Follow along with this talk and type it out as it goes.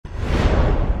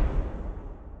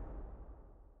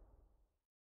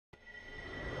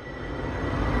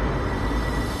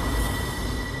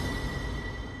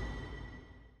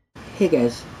Hey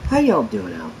guys, how y'all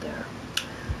doing out there?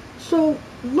 So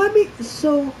let me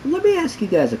ask you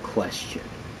guys a question.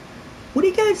 What do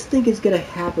you guys think is gonna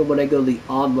happen when I go to the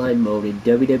online mode in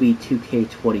WWE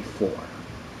 2K24?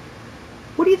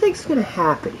 What do you think is gonna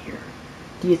happen here?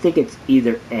 Do you think it's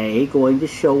either A, going to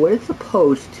show what it's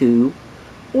supposed to,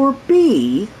 or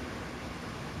B,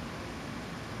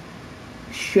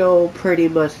 show pretty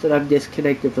much that I'm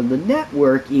disconnected from the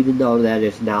network, even though that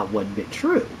is not one bit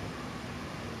true?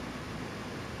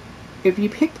 If you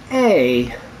picked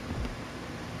A,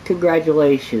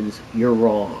 congratulations, you're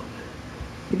wrong.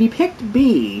 If you picked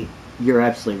B, you're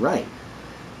absolutely right.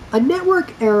 A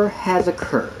network error has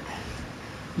occurred.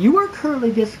 You are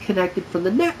currently disconnected from the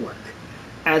network.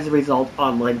 As a result,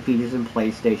 online features in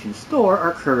PlayStation Store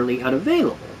are currently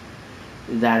unavailable.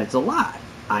 That is a lie.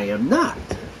 I am not.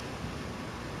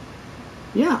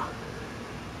 Yeah.